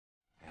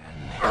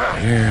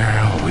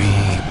Here we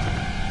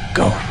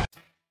go.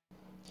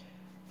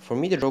 For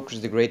me, the Joker is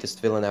the greatest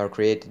villain ever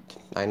created.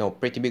 I know,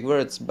 pretty big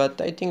words,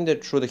 but I think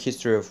that through the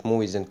history of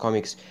movies and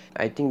comics,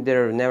 I think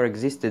there never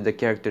existed a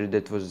character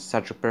that was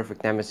such a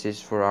perfect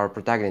nemesis for our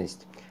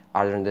protagonist,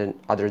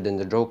 other than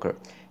the Joker.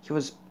 He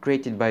was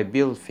created by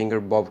Bill Finger,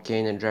 Bob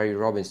Kane and Jerry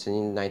Robinson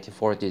in the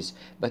 1940s,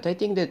 but I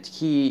think that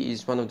he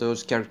is one of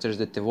those characters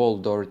that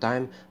evolved over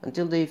time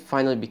until they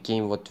finally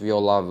became what we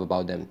all love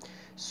about them.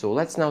 So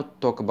let's now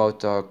talk about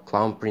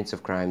Clown Prince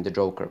of Crime, the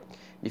Joker.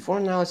 Before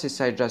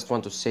analysis, I just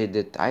want to say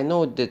that I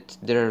know that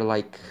there are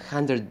like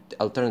 100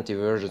 alternative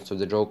versions of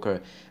the Joker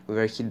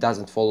where he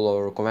doesn't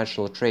follow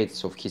conventional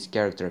traits of his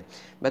character,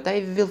 but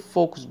I will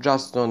focus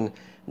just on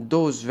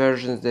those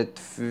versions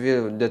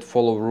that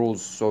follow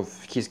rules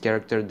of his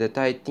character that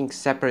I think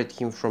separate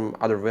him from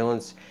other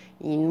villains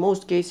in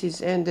most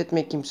cases and that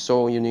make him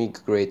so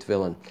unique, great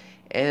villain.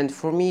 And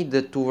for me,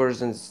 the two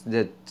versions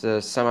that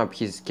sum up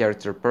his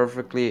character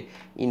perfectly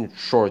in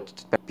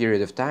short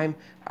period of time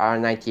are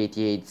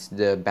 1988's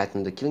The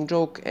Batman the Killing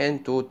Joke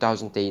and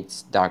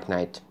 2008's Dark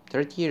Knight.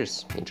 30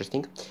 years,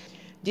 interesting.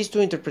 These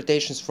two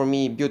interpretations for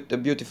me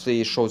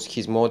beautifully shows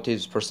his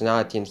motives,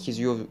 personality and his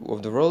view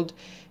of the world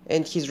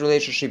and his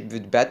relationship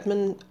with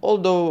Batman,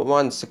 although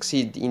one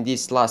succeeds in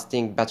this last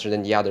thing better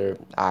than the other,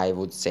 I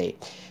would say.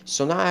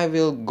 So now I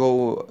will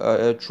go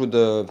through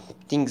the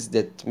things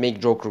that make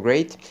Joker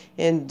great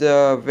and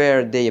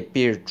where they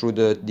appear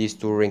through these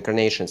two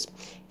reincarnations.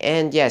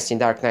 And yes, in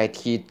Dark Knight,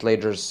 Heath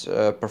Ledger's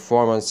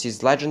performance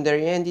is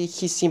legendary and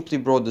he simply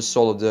brought the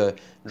soul of the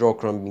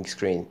Joker on big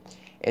screen.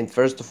 And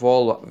first of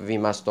all, we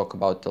must talk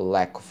about the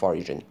lack of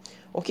origin.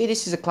 Okay,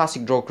 this is a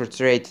classic Joker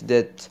trait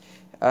that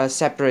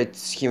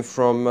separates him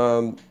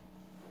from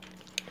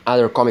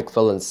other comic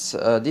villains.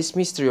 This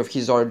mystery of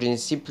his origin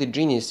is simply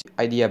genius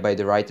idea by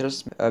the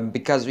writers,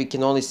 because we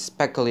can only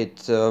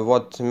speculate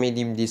what made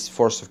him this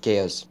force of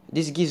chaos.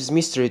 This gives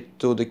mystery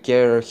to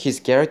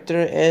his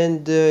character,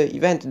 and the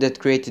event that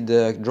created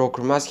the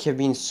Joker must have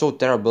been so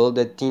terrible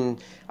that in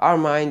our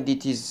mind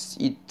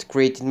it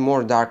created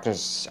more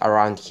darkness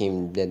around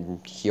him than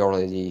he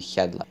already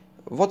had.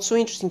 What's so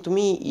interesting to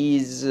me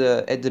is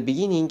at the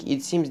beginning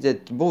it seems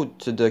that both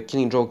the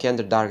Killing Joke and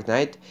the Dark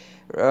Knight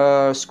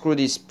screw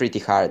this pretty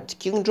hard.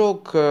 Killing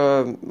Joke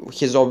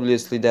has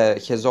obviously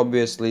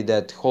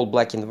that whole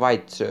black and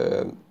white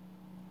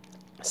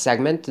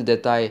segment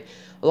that I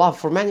love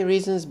for many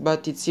reasons,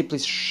 but it simply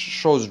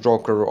shows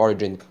Joker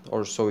origin,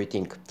 or so we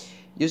think.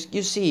 You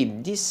see,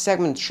 this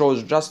segment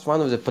shows just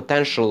one of the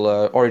potential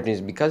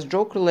origins, because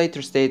Joker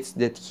later states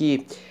that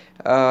he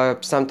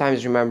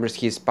sometimes remembers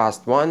his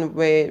past one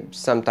way,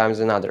 sometimes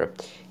another,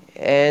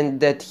 and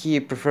that he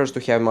prefers to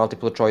have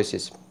multiple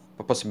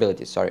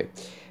possibilities, sorry.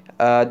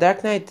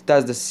 Dark Knight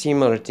does the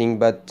similar thing,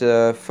 but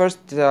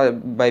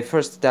by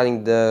first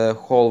telling the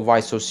whole "why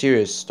so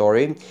serious"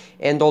 story,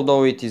 and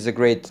although it is a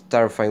great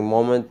terrifying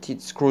moment,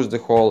 it screws the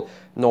whole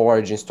no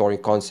origin story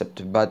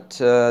concept. But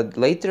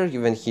later,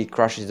 when he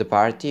crashes the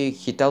party,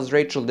 he tells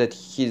Rachel that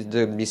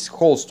this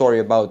whole story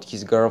about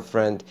his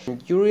girlfriend.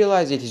 You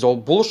realize it is all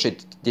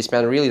bullshit. This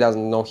man really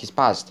doesn't know his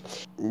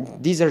past.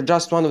 These are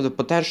just one of the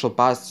potential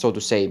pasts, so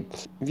to say.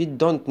 We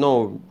don't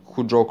know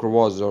who Joker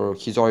was or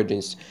his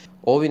origins.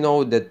 All we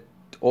know that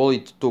all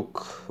it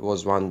took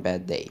was one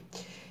bad day.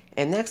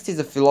 And next is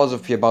the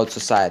philosophy about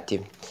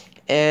society.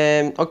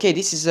 And okay,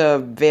 this is a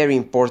very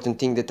important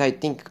thing that I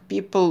think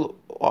people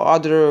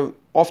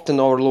often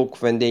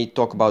overlook when they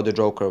talk about the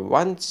Joker.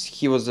 Once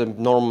he was a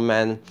normal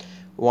man,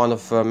 one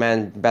of a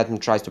man Batman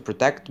tries to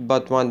protect,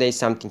 but one day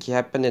something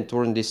happened and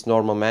turned this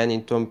normal man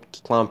into a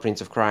clown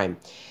prince of crime.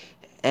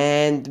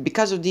 And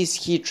because of this,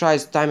 he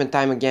tries time and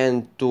time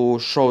again to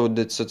show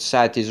that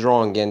society is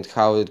wrong and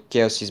how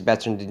chaos is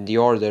better than the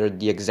order,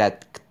 the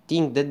exact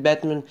thing that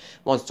Batman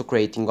wants to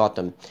create in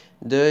Gotham.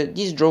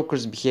 This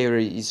Joker's behavior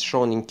is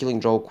shown in Killing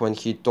Joke when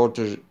he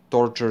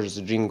tortures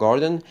Jim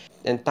Gordon,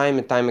 and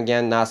time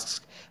again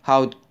asks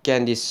how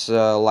can this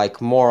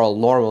moral,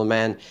 normal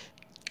man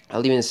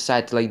live in a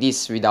society like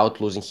this without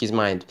losing his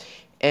mind.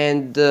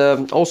 And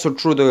also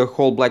through the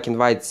whole black and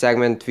white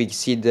segment we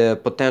see the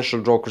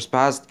potential Joker's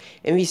past,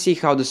 and we see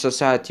how the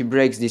society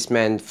breaks this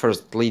man,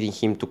 first leading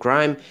him to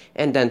crime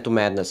and then to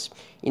madness.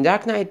 In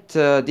Dark Knight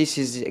this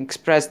is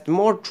expressed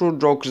more through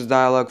Joker's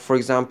dialogue, for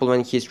example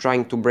when he's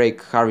trying to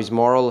break Harvey's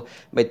moral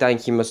by telling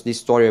him this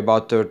story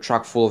about a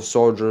truck full of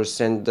soldiers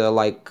and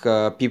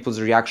people's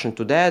reaction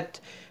to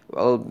that.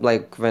 Well,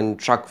 like when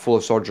truck full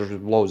of soldiers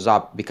blows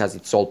up because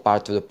it's all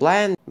part of the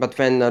plan, but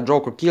when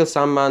Joker kills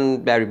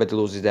someone, everybody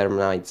loses their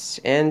minds.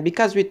 And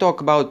because we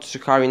talk about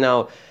Harvey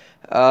now,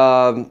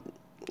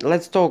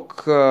 let's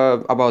talk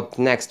about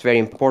next very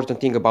important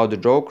thing about the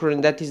Joker,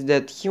 and that is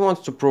that he wants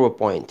to prove a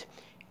point.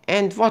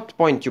 And what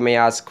point, you may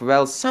ask?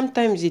 Well,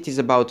 sometimes it is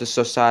about a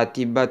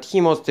society, but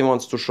he mostly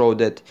wants to show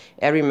that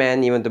every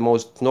man, even the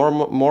most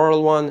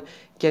moral one,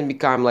 can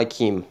become like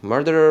him,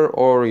 murderer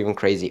or even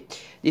crazy.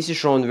 This is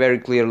shown very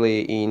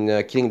clearly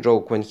in Killing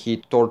Joke when he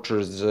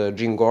tortures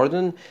Jim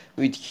Gordon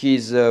with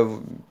his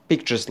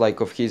pictures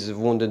of his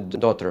wounded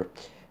daughter.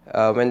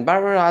 When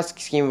Barbara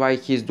asks him why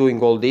he's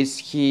doing all this,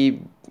 he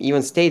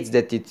even states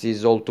that it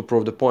is all to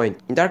prove the point.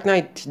 In Dark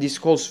Knight, this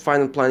whole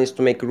final plan is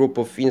to make a group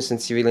of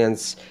innocent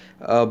civilians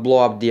blow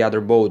up the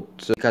other boat,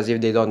 because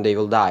if they don't, they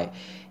will die.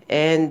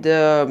 And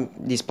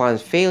this plan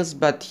fails,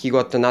 but he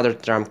got another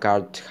trump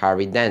card,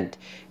 Harvey Dent.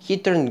 He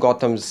turned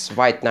Gotham's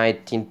White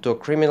Knight into a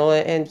criminal,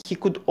 and he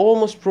could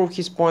almost prove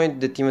his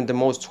point that even the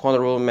most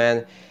honorable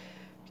man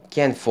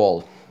can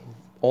fall.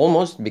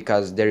 Almost,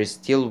 because there is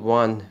still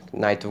one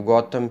Knight of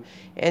Gotham,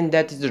 and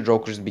that is the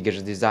Joker's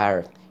biggest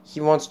desire. He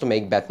wants to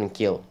make Batman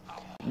kill.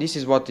 This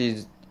is what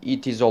it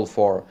is all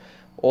for.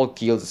 All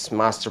kills,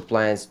 master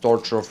plans,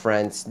 torture of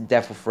friends,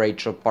 death of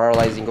Rachel,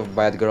 paralyzing of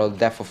Batgirl,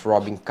 death of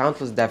Robin,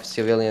 countless death of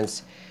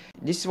civilians.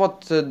 This is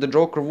what the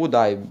Joker would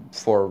die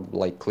for,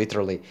 like,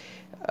 literally.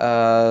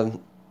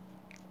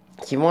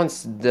 He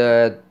wants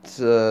that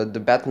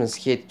the Batman's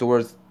hate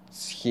towards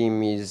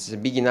him is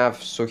big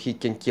enough so he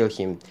can kill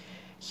him.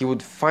 He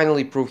would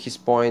finally prove his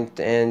point,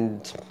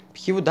 and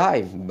he would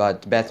die,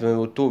 but Batman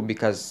would too,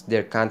 because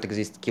there can't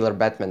exist killer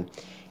Batman.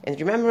 And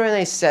remember when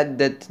I said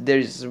that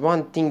there's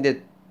one thing that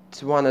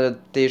one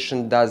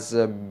adaptation does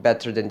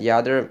better than the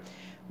other?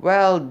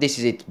 Well, this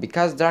is it,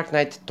 because Dark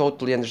Knight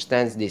totally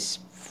understands this.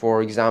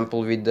 For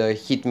example, with the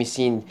hit me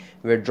scene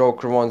where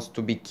Joker wants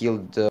to be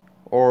killed,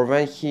 or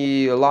when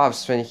he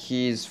laughs when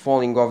he is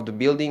falling off the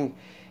building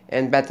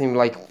and Batman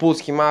like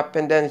pulls him up,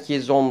 and then he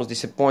is almost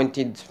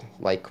disappointed,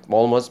 like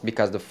almost,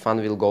 because the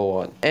fun will go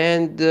on.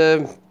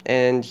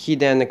 And he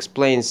then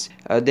explains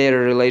their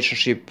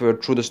relationship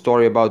through the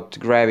story about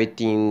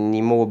gravity in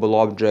immovable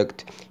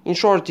object. In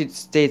short, it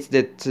states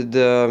that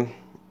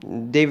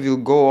they will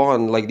go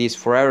on like this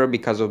forever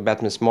because of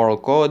Batman's moral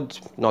code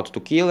not to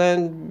kill,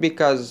 and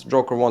because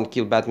Joker won't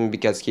kill Batman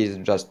because he's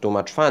just too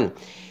much fun.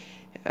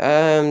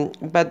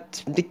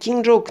 But the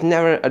King joke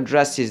never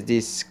addresses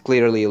this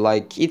clearly.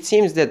 Like, it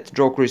seems that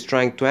Joker is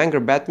trying to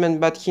anger Batman,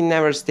 but he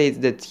never states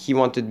that he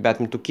wanted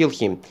Batman to kill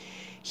him.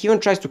 He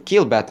even tries to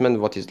kill Batman,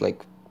 what is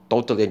like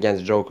totally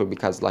against Joker,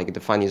 because like the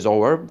fun is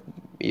over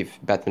if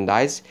Batman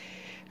dies.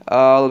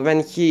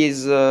 When he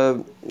is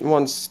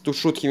wants to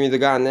shoot him with a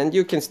gun, and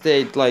you can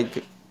state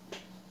like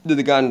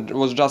the gun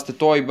was just a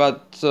toy,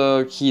 but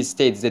he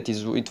states that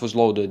it was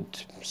loaded.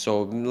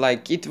 So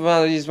like it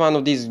is one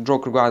of these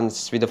Joker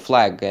guns with a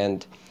flag,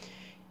 and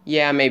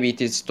yeah, maybe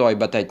it is toy,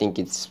 but I think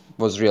it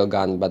was real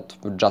gun, but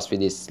just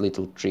with this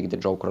little trick the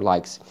Joker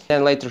likes.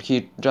 And later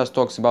he just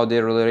talks about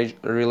their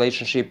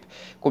relationship,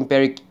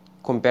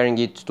 comparing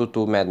it to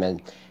two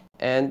madmen.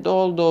 And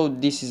although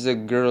this is a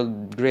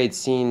great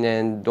scene,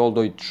 and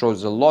although it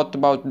shows a lot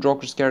about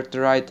Joker's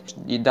character, right,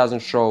 it doesn't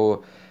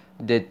show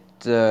that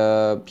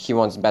he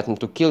wants Batman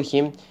to kill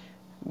him,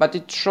 but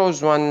it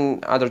shows one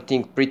other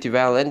thing pretty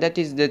well, and that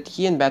is that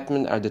he and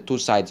Batman are the two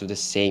sides of the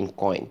same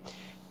coin.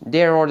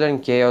 They're order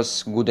and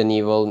chaos, good and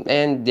evil,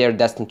 and they're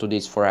destined to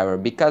this forever,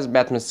 because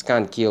Batman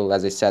can't kill,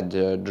 as I said,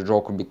 the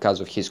Joker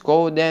because of his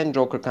code, and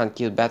Joker can't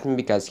kill Batman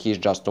because he's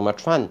just too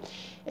much fun.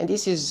 And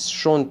this is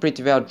shown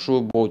pretty well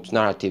through both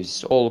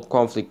narratives. All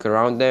conflict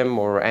around them,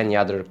 or any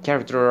other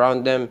character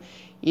around them,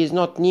 is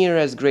not near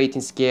as great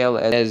in scale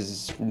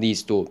as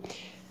these two.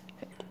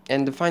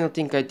 And the final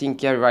thing I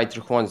think every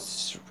writer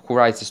who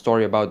writes a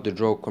story about the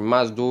Joker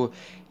must do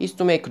is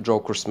to make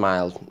Joker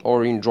smile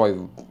or enjoy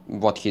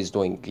what he's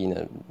doing,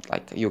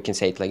 like you can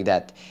say it like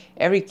that.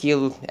 Every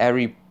kill,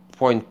 every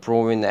point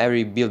proven,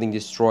 every building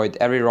destroyed,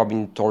 every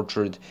Robin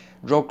tortured,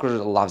 Joker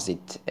loves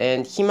it,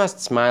 and he must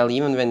smile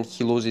even when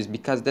he loses,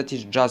 because that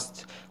is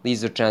just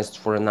leaves a chance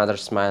for another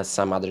smile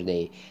some other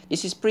day.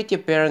 This is pretty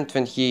apparent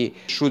when he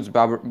shoots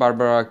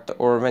Barbara,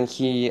 or when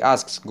he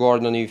asks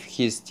Gordon if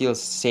he's still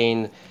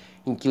sane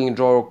in killing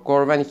Joker,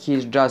 or when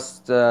he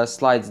just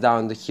slides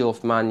down the hill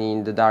of money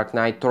in the Dark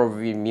Knight,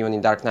 or even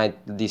in Dark Knight,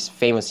 this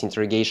famous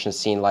interrogation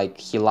scene, like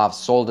he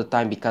laughs all the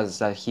time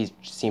because he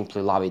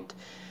simply loves it.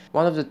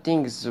 One of the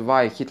things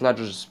why Heath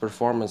Ledger's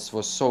performance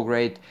was so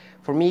great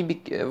for me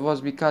was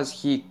because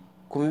he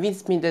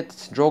convinced me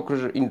that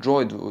Joker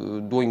enjoyed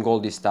doing all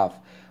this stuff.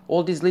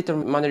 All these little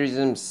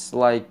mannerisms,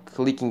 like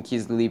licking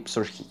his lips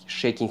or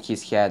shaking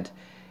his head.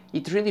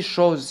 It really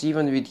shows,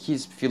 even with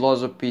his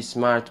philosophy,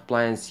 smart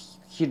plans,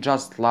 he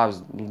just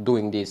loves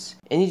doing this.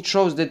 And it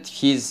shows that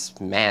he's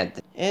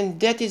mad. And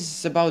that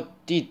is about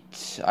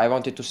it I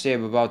wanted to say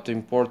about the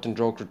important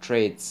Joker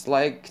traits.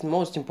 Like, the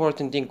most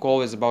important thing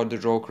always about the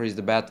Joker is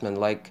the Batman.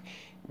 Like,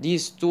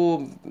 these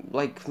two,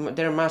 like,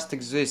 there must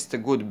exist a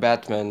good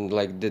Batman,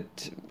 like,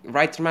 that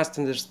writer must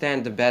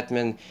understand the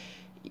Batman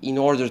in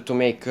order to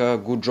make a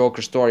good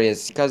Joker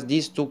stories, because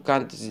these two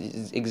can't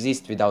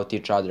exist without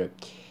each other.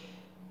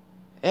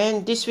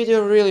 And this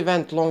video really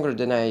went longer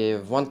than I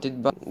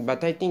wanted,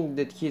 but I think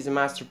that he's a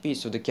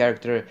masterpiece of the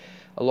character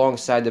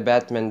alongside the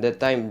Batman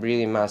that I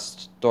really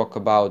must talk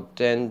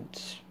about, and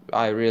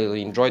I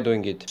really enjoy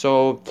doing it.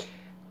 So,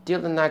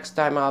 till the next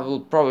time, I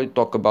will probably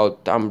talk about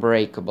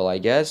Unbreakable, I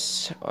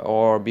guess,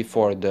 or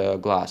Before the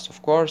Glass,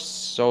 of course.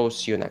 So,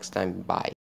 see you next time. Bye.